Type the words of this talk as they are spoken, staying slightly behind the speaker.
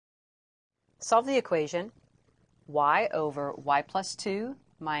Solve the equation y over y plus 2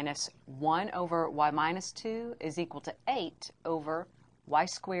 minus 1 over y minus 2 is equal to 8 over y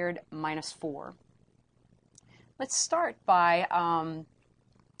squared minus 4. Let's start by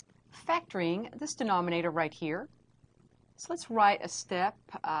factoring this denominator right here. So let's write a step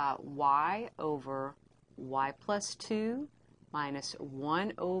y over y plus 2 minus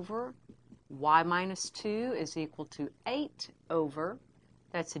 1 over y minus 2 is equal to 8 over,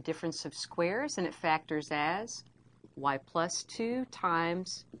 that's a difference of squares, and it factors as y plus 2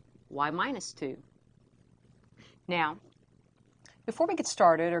 times y minus 2. Now, before we get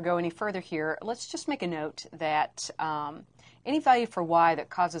started or go any further here, let's just make a note that any value for y that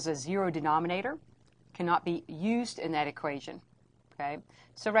causes a zero denominator cannot be used in that equation. Okay?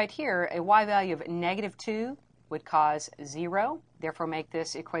 So right here, a y value of negative 2 would cause 0, therefore make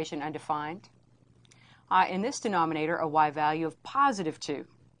this equation undefined. In this denominator, a y value of positive 2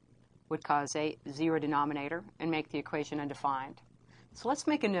 would cause a 0 denominator and make the equation undefined. So let's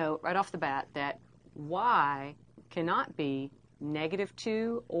make a note right off the bat that y cannot be negative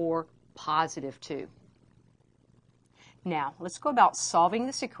 2 or positive 2. Now, let's go about solving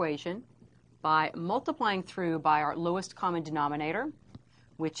this equation by multiplying through by our lowest common denominator,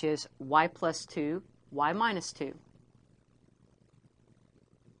 which is y plus 2, y minus 2.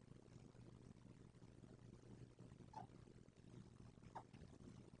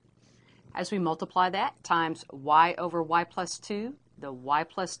 As we multiply that times y over y plus 2, the y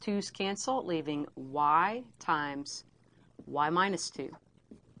plus 2's cancel, leaving y times y minus 2.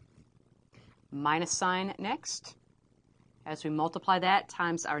 Minus sign next. As we multiply that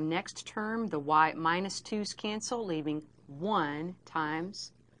times our next term, the y minus 2's cancel, leaving 1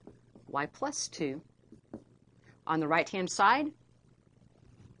 times y plus 2. On the right-hand side,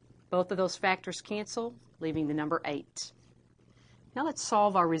 both of those factors cancel, leaving the number 8. Now let's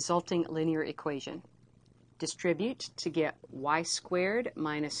solve our resulting linear equation. Distribute to get y squared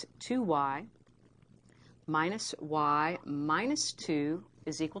minus 2y minus y minus 2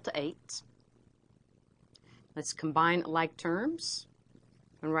 is equal to 8. Let's combine like terms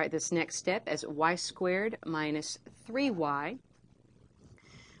and write this next step as y squared minus 3y.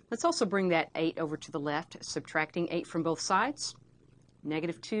 Let's also bring that 8 over to the left, subtracting 8 from both sides.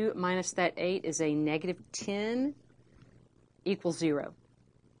 Negative 2 minus that 8 is a negative 10 equals 0.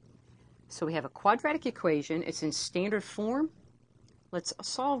 So we have a quadratic equation. It's in standard form. Let's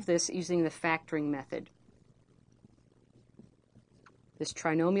solve this using the factoring method. This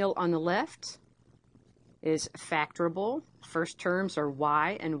trinomial on the left is factorable. First terms are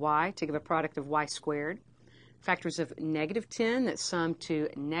y and y to give a product of y squared. Factors of negative 10 that sum to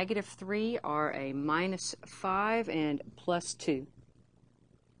negative 3 are a minus 5 and plus 2.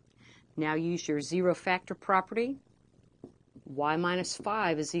 Now use your zero factor property. Y minus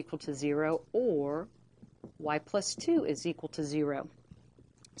 5 is equal to 0, or y plus 2 is equal to 0.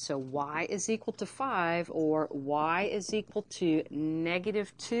 So y is equal to 5, or y is equal to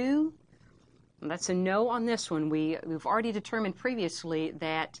negative 2. And that's a no on this one. We've already determined previously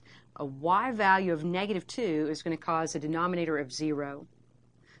that a y value of negative 2 is going to cause a denominator of 0.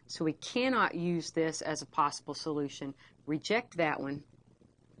 So we cannot use this as a possible solution. Reject that one.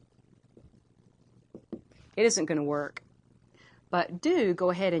 It isn't going to work. But do go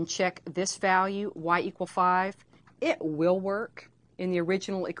ahead and check this value, y equal 5. It will work in the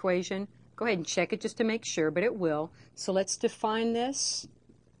original equation. Go ahead and check it just to make sure, but it will. So let's define this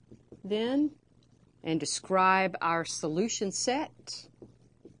then and describe our solution set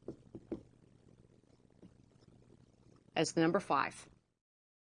as the number 5.